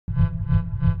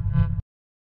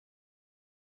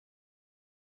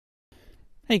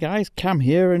Hey guys, Cam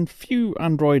here, and few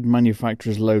Android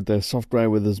manufacturers load their software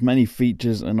with as many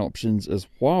features and options as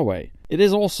Huawei. It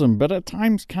is awesome, but at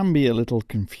times can be a little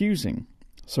confusing.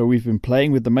 So we've been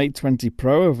playing with the Mate 20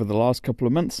 Pro over the last couple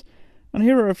of months, and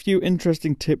here are a few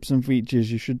interesting tips and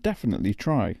features you should definitely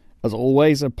try. As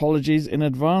always, apologies in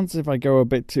advance if I go a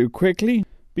bit too quickly.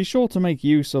 Be sure to make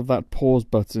use of that pause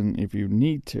button if you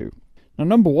need to. Now,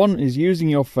 number one is using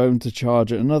your phone to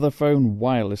charge another phone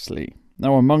wirelessly.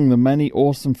 Now, among the many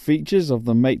awesome features of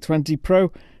the Mate 20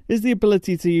 Pro is the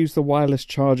ability to use the wireless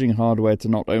charging hardware to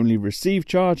not only receive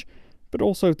charge, but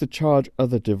also to charge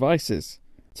other devices.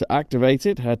 To activate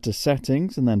it, head to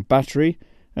Settings and then Battery,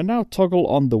 and now toggle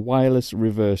on the wireless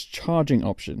reverse charging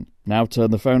option. Now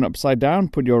turn the phone upside down,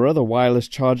 put your other wireless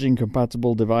charging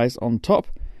compatible device on top,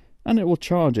 and it will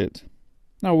charge it.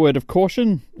 Now, word of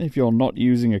caution, if you're not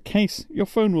using a case, your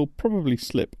phone will probably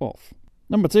slip off.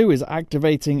 Number two is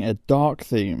activating a dark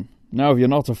theme. Now, if you're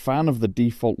not a fan of the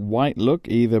default white look,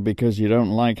 either because you don't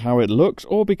like how it looks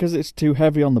or because it's too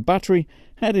heavy on the battery,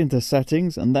 head into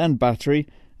Settings and then Battery,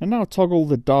 and now toggle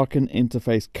the Darken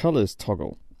Interface Colors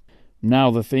toggle.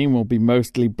 Now the theme will be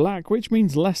mostly black, which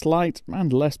means less light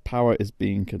and less power is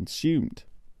being consumed.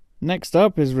 Next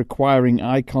up is requiring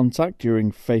eye contact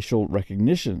during facial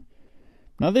recognition.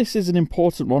 Now this is an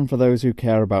important one for those who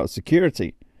care about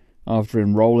security. After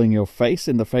enrolling your face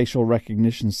in the facial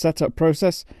recognition setup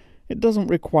process, it doesn't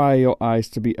require your eyes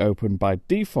to be open by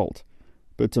default.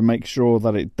 But to make sure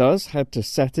that it does, head to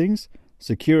Settings,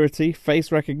 Security,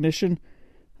 Face Recognition,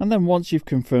 and then once you've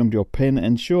confirmed your PIN,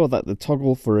 ensure that the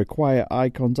toggle for Require Eye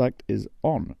Contact is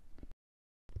on.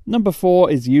 Number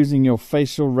 4 is using your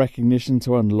facial recognition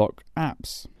to unlock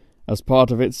apps. As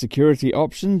part of its security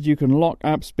options, you can lock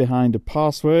apps behind a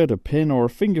password, a PIN, or a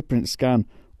fingerprint scan,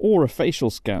 or a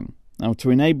facial scan. Now, to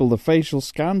enable the facial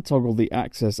scan, toggle the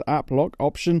Access App Lock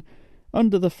option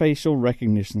under the facial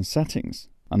recognition settings,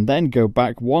 and then go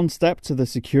back one step to the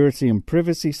security and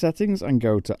privacy settings and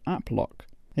go to App Lock.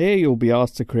 Here you'll be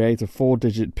asked to create a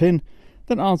 4-digit PIN,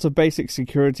 then answer basic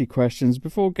security questions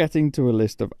before getting to a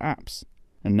list of apps.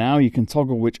 And now you can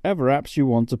toggle whichever apps you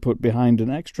want to put behind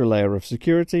an extra layer of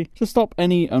security to stop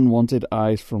any unwanted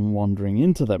eyes from wandering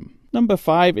into them. Number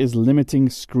 5 is limiting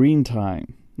screen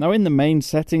time. Now, in the main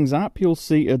settings app, you'll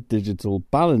see a digital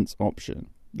balance option.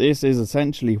 This is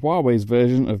essentially Huawei's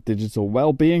version of digital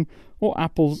well-being or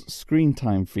Apple's screen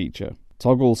time feature.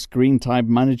 Toggle screen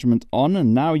time management on,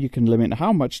 and now you can limit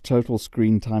how much total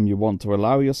screen time you want to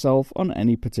allow yourself on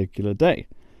any particular day,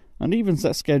 and even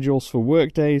set schedules for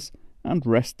work days and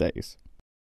rest days.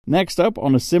 Next up,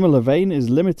 on a similar vein,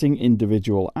 is limiting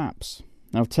individual apps.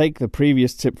 Now, take the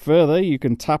previous tip further, you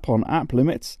can tap on app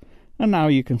limits, and now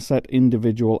you can set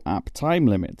individual app time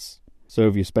limits. So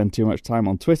if you spend too much time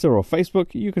on Twitter or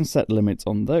Facebook, you can set limits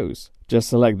on those. Just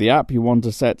select the app you want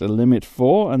to set a limit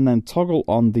for, and then toggle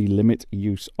on the limit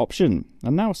use option,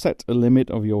 and now set a limit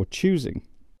of your choosing.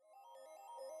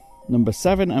 Number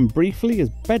 7, and briefly, is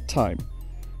bedtime.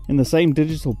 In the same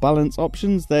digital balance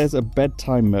options, there's a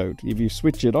bedtime mode. If you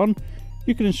switch it on,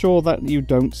 you can ensure that you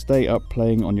don't stay up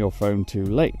playing on your phone too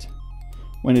late.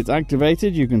 When it's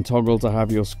activated, you can toggle to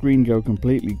have your screen go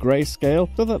completely grayscale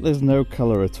so that there's no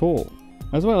color at all,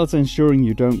 as well as ensuring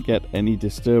you don't get any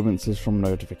disturbances from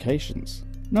notifications.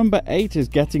 Number 8 is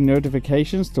getting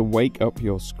notifications to wake up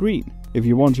your screen. If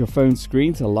you want your phone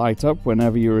screen to light up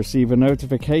whenever you receive a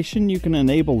notification, you can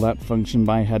enable that function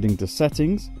by heading to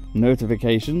Settings,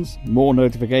 Notifications, More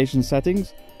Notification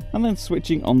Settings, and then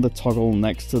switching on the toggle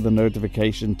next to the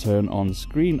notification turn on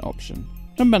screen option.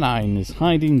 Number 9 is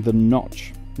hiding the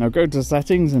notch. Now go to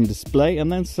Settings and Display,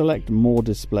 and then select More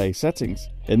Display Settings.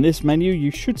 In this menu, you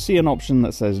should see an option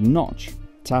that says Notch.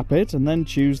 Tap it and then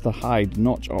choose the Hide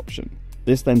Notch option.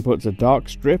 This then puts a dark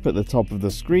strip at the top of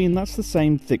the screen that's the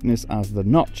same thickness as the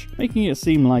notch, making it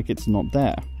seem like it's not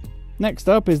there. Next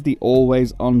up is the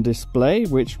Always On display,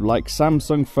 which, like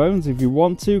Samsung phones, if you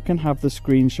want to, can have the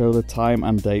screen show the time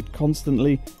and date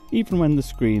constantly, even when the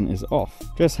screen is off.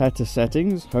 Just head to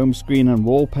Settings, Home Screen and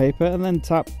Wallpaper, and then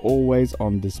tap Always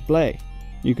On display.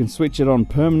 You can switch it on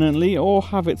permanently or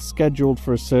have it scheduled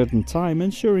for a certain time,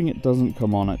 ensuring it doesn't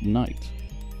come on at night.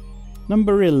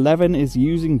 Number 11 is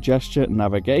using gesture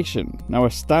navigation. Now,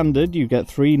 as standard, you get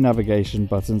 3 navigation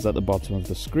buttons at the bottom of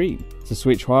the screen. To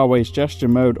switch Huawei's gesture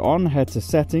mode on, head to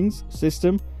Settings,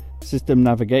 System, System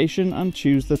Navigation, and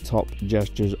choose the top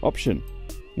gestures option.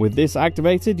 With this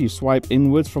activated, you swipe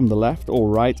inwards from the left or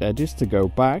right edges to go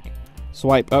back,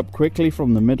 swipe up quickly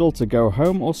from the middle to go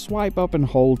home, or swipe up and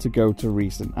hold to go to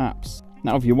recent apps.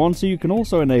 Now, if you want to, you can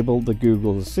also enable the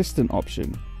Google Assistant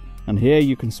option. And here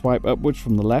you can swipe upwards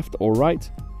from the left or right,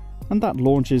 and that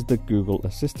launches the Google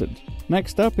Assistant.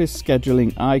 Next up is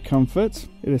scheduling eye comfort.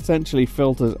 It essentially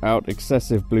filters out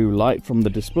excessive blue light from the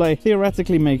display,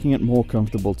 theoretically making it more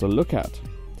comfortable to look at.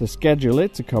 To schedule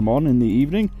it to come on in the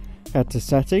evening, head to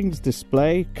Settings,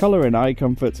 Display, Color and Eye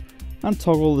Comfort, and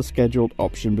toggle the scheduled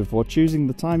option before choosing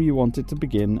the time you want it to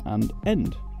begin and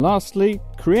end. Lastly,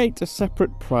 create a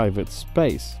separate private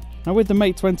space. Now with the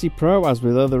Mate 20 Pro, as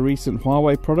with other recent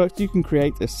Huawei products, you can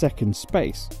create a second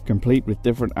space, complete with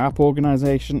different app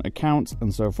organization, accounts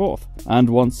and so forth. And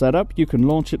once set up, you can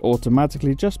launch it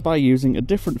automatically just by using a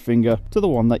different finger to the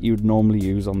one that you'd normally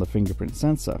use on the fingerprint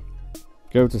sensor.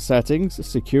 Go to Settings,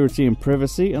 Security and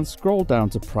Privacy and scroll down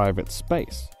to Private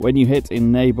Space. When you hit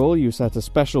Enable, you set a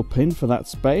special PIN for that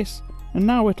space, and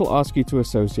now it'll ask you to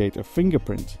associate a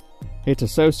fingerprint. Hit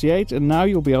Associate and now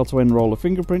you'll be able to enroll a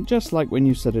fingerprint just like when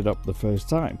you set it up the first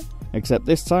time, except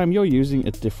this time you're using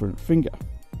a different finger.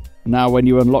 Now when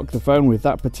you unlock the phone with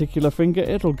that particular finger,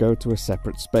 it'll go to a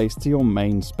separate space to your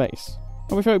main space.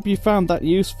 I hope you found that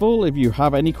useful. If you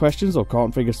have any questions or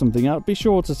can't figure something out, be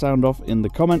sure to sound off in the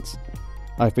comments.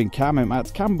 I've been Cam, I'm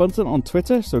at Cam Bunton on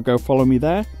Twitter, so go follow me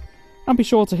there. And be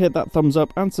sure to hit that thumbs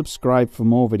up and subscribe for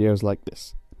more videos like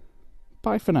this.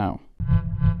 Bye for now.